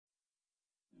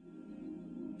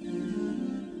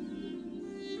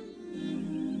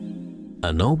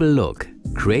A noble look,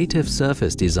 creative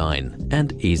surface design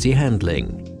and easy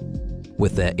handling.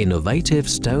 With their innovative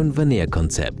Stone-Veneer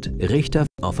concept, Richter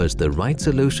offers the right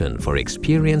solution for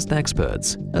experienced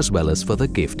experts as well as for the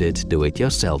gifted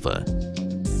do-it-yourselfer.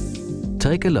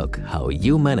 Take a look how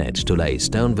you manage to lay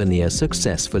Stone-Veneer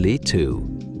successfully too.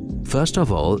 First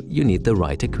of all, you need the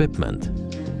right equipment.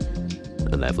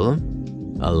 A level,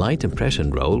 a light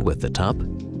impression roll with the tub.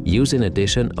 Use in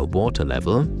addition a water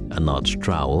level, a notched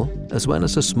trowel, as well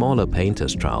as a smaller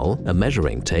painter's trowel, a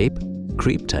measuring tape,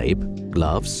 creep tape,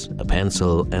 gloves, a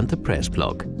pencil and a press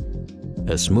block.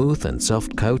 A smooth and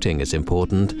soft coating is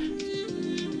important.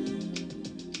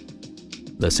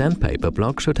 The sandpaper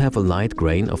block should have a light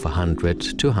grain of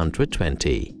 100 to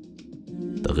 120.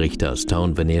 The Richter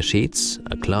Stone-Veneer sheets,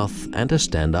 a cloth and a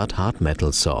standard hard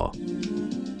metal saw.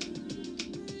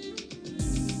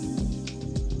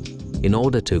 In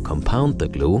order to compound the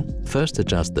glue, first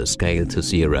adjust the scale to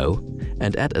 0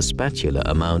 and add a spatula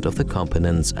amount of the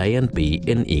components A and B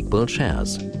in equal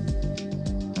shares.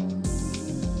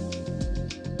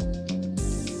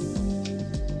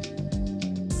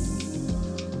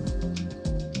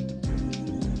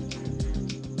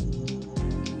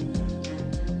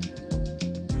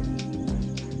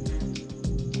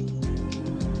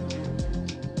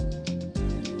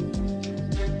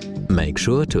 Make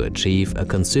sure to achieve a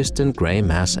consistent gray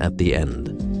mass at the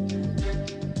end.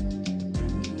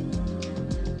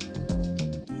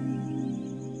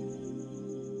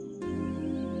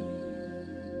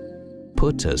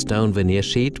 Put a Stone-Veneer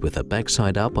sheet with the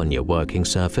backside up on your working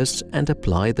surface and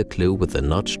apply the glue with the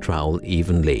notched trowel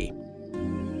evenly.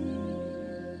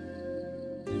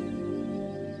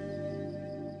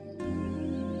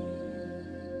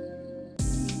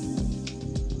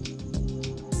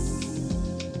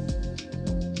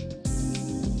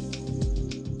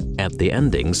 At the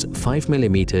endings, 5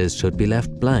 mm should be left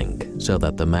blank so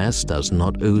that the mass does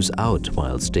not ooze out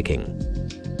while sticking.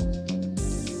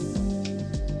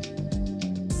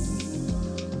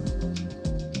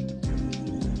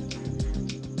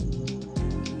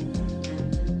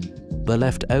 The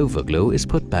leftover glue is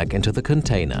put back into the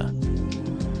container.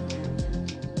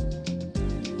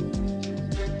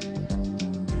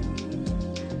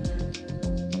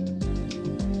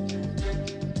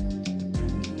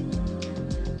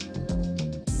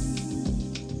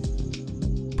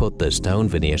 Put the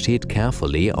Stone-Veneer sheet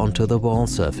carefully onto the wall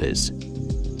surface.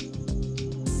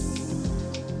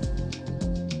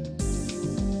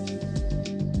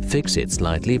 Fix it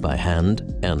slightly by hand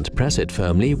and press it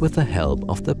firmly with the help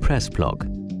of the press block.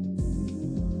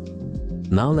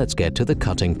 Now let's get to the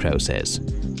cutting process.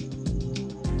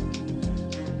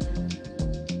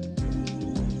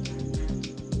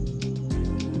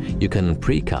 You can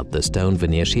pre-cut the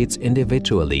Stone-Veneer sheets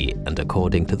individually and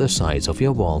according to the size of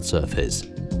your wall surface.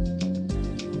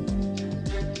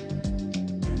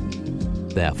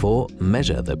 Therefore,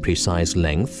 measure the precise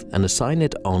length and assign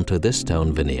it onto the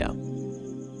Stone-Veneer.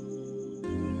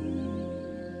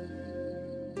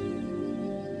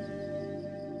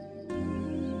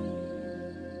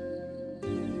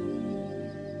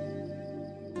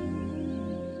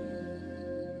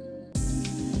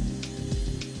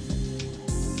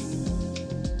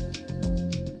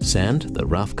 Sand the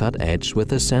rough cut edge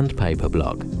with a sandpaper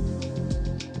block.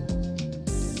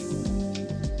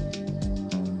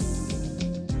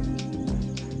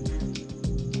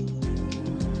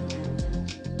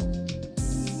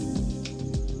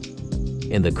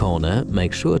 In the corner,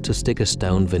 make sure to stick a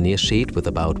Stone-Veneer sheet with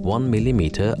about 1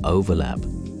 mm overlap.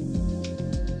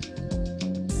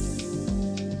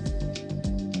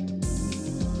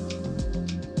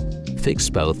 Fix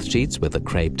both sheets with a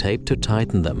crepe tape to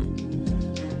tighten them.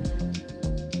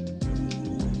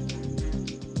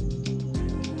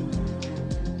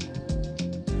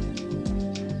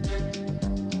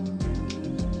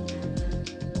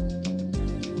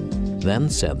 Then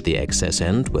set the excess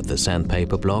end with the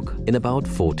sandpaper block in about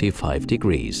 45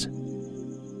 degrees.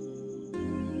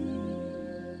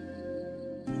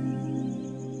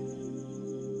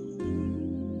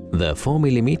 The 4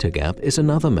 mm gap is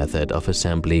another method of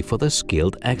assembly for the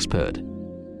skilled expert.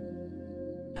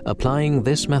 Applying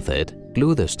this method,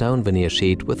 glue the Stone-Veneer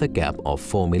sheet with a gap of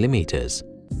 4 mm.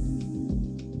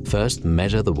 First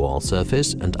measure the wall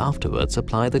surface and afterwards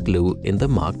apply the glue in the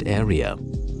marked area.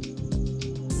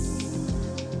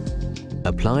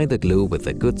 Apply the glue with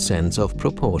a good sense of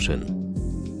proportion.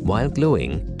 While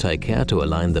gluing, take care to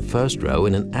align the first row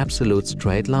in an absolute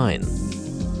straight line.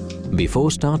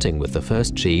 Before starting with the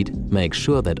first sheet, make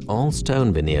sure that all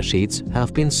Stone-Veneer sheets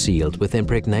have been sealed with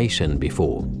impregnation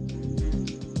before.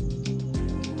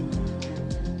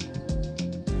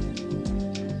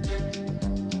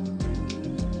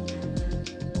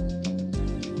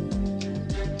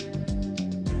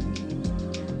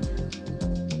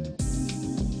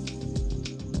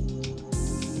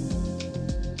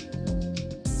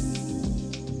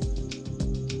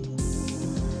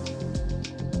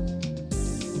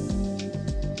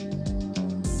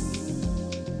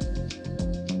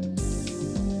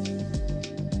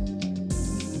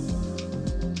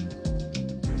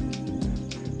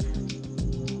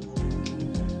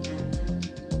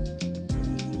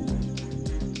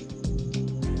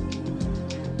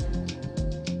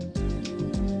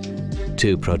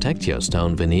 To protect your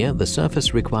stone veneer, the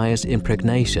surface requires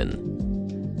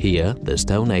impregnation. Here, the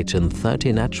Stone Agent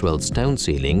 30 natural stone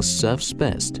sealings serves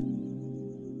best.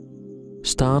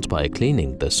 Start by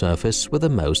cleaning the surface with a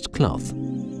moist cloth.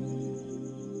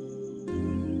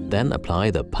 Then apply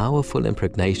the powerful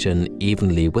impregnation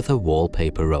evenly with a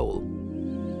wallpaper roll.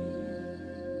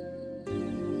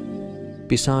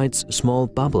 Besides, small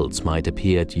bubbles might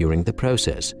appear during the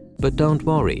process, but don't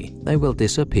worry, they will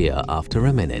disappear after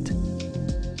a minute.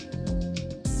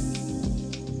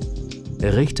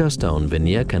 A Richter stone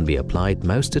veneer can be applied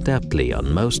most adeptly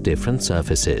on most different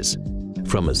surfaces,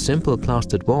 from a simple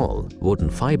plastered wall, wooden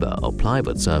fiber or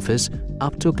plywood surface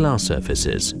up to glass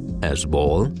surfaces. As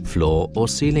wall, floor or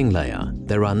ceiling layer,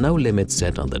 there are no limits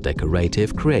set on the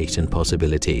decorative creation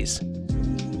possibilities.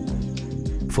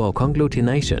 For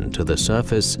conglutination to the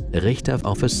surface, Richter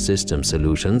offers system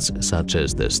solutions such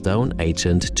as the Stone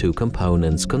Agent 2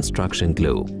 components construction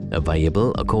glue,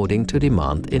 available according to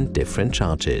demand in different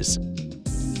charges.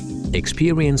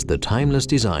 Experience the timeless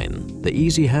design, the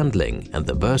easy handling and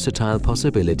the versatile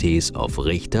possibilities of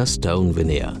Richter stone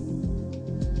veneer.